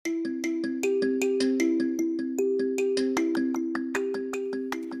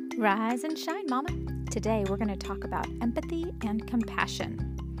Rise and shine, Mama. Today we're going to talk about empathy and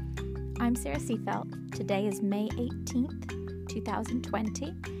compassion. I'm Sarah Seafelt. Today is May 18th,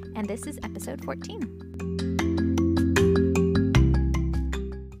 2020, and this is episode 14.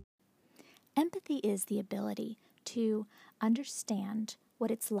 Empathy is the ability to understand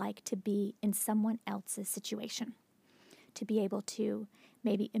what it's like to be in someone else's situation, to be able to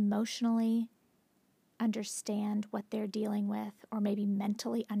maybe emotionally understand what they're dealing with, or maybe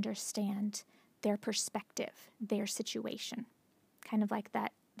mentally understand their perspective, their situation. Kind of like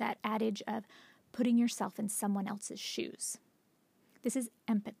that adage of putting yourself in someone else's shoes. This is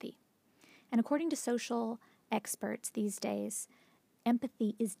empathy. And according to social experts these days,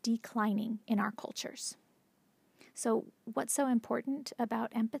 empathy is declining in our cultures. So what's so important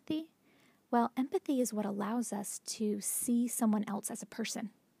about empathy? Well, empathy is what allows us to see someone else as a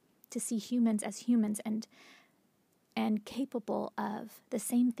person, to see humans as humans and capable of the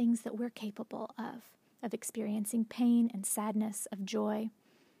same things that we're capable of experiencing pain and sadness, of joy,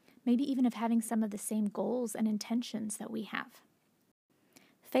 maybe even of having some of the same goals and intentions that we have.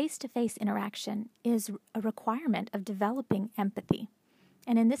 Face-to-face interaction is a requirement of developing empathy.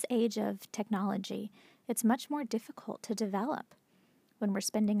 And in this age of technology, it's much more difficult to develop when we're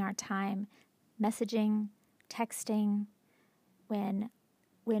spending our time messaging, texting, when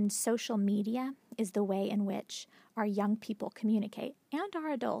social media is the way in which our young people communicate and our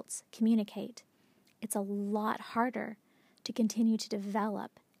adults communicate. It's a lot harder to continue to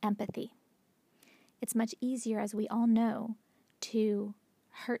develop empathy. It's much easier, as we all know, to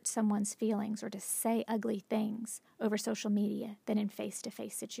hurt someone's feelings or to say ugly things over social media than in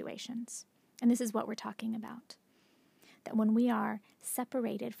face-to-face situations. And this is what we're talking about. That when we are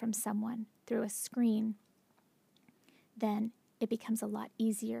separated from someone through a screen, then it becomes a lot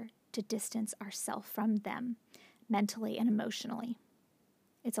easier to distance ourselves from them mentally and emotionally.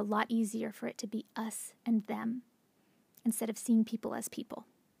 It's a lot easier for it to be us and them instead of seeing people as people.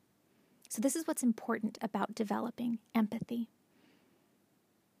 So this is what's important about developing empathy.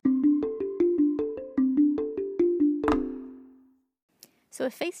 So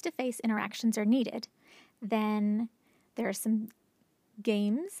if face-to-face interactions are needed, then there are some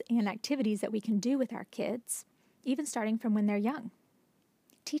games and activities that we can do with our kids, even starting from when they're young.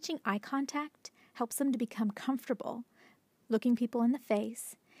 Teaching eye contact helps them to become comfortable looking people in the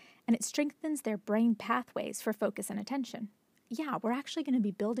face, and it strengthens their brain pathways for focus and attention. Yeah, we're actually going to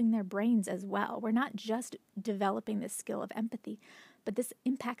be building their brains as well. We're not just developing this skill of empathy, but this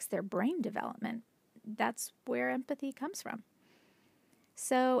impacts their brain development. That's where empathy comes from.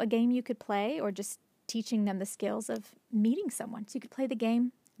 So a game you could play, or just teaching them the skills of meeting someone. So you could play the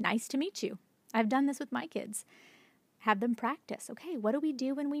game, Nice to Meet You. I've done this with my kids. Have them practice. Okay, what do we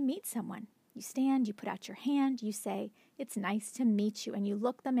do when we meet someone? You stand, you put out your hand, you say, "It's nice to meet you," and you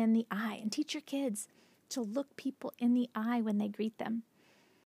look them in the eye. And teach your kids to look people in the eye when they greet them.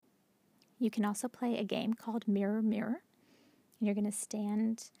 You can also play a game called Mirror, Mirror. And you're going to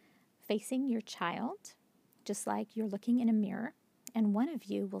stand facing your child, just like you're looking in a mirror. And one of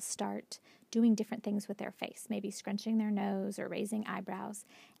you will start doing different things with their face, maybe scrunching their nose or raising eyebrows,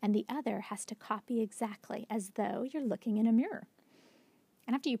 and the other has to copy exactly as though you're looking in a mirror.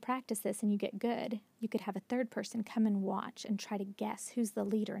 And after you practice this and you get good, you could have a third person come and watch and try to guess who's the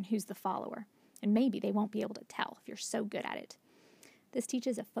leader and who's the follower. And maybe they won't be able to tell if you're so good at it. This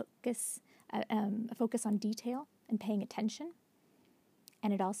teaches a focus on detail and paying attention.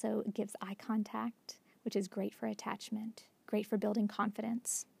 And it also gives eye contact, which is great for attachment, great for building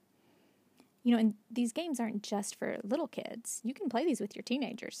confidence. You know, and these games aren't just for little kids. You can play these with your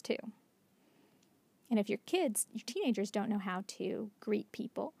teenagers too. And if your teenagers don't know how to greet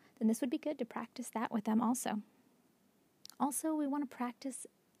people, then this would be good to practice that with them also. Also, we want to practice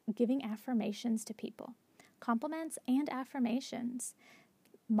giving affirmations to people. Compliments and affirmations.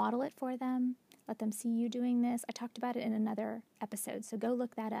 Model it for them. Let them see you doing this. I talked about it in another episode, so go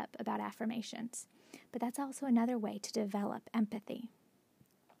look that up about affirmations. But that's also another way to develop empathy.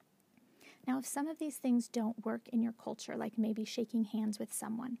 Now, if some of these things don't work in your culture, like maybe shaking hands with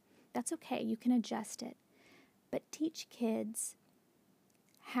someone, that's okay. You can adjust it. But teach kids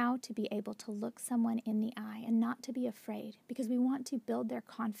how to be able to look someone in the eye and not to be afraid, because we want to build their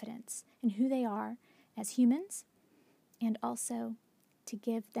confidence in who they are as humans, and also to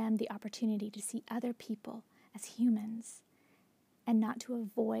give them the opportunity to see other people as humans and not to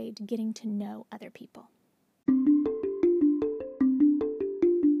avoid getting to know other people.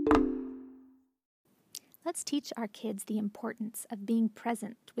 Let's teach our kids the importance of being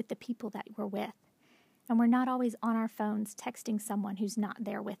present with the people that we're with. And we're not always on our phones texting someone who's not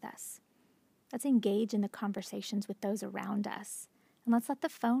there with us. Let's engage in the conversations with those around us, And let's let the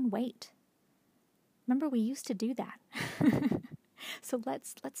phone wait. Remember, we used to do that. So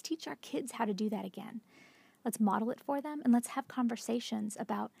let's teach our kids how to do that again. Let's model it for them, and let's have conversations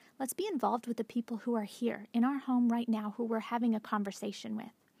about, let's be involved with the people who are here in our home right now who we're having a conversation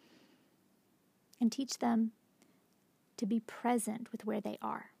with. And teach them to be present with where they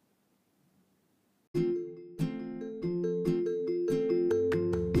are.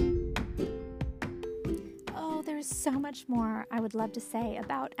 Oh, there's so much more I would love to say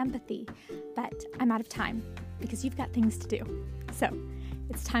about empathy, but I'm out of time because you've got things to do. So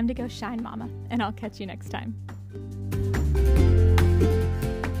it's time to go shine, Mama, and I'll catch you next time.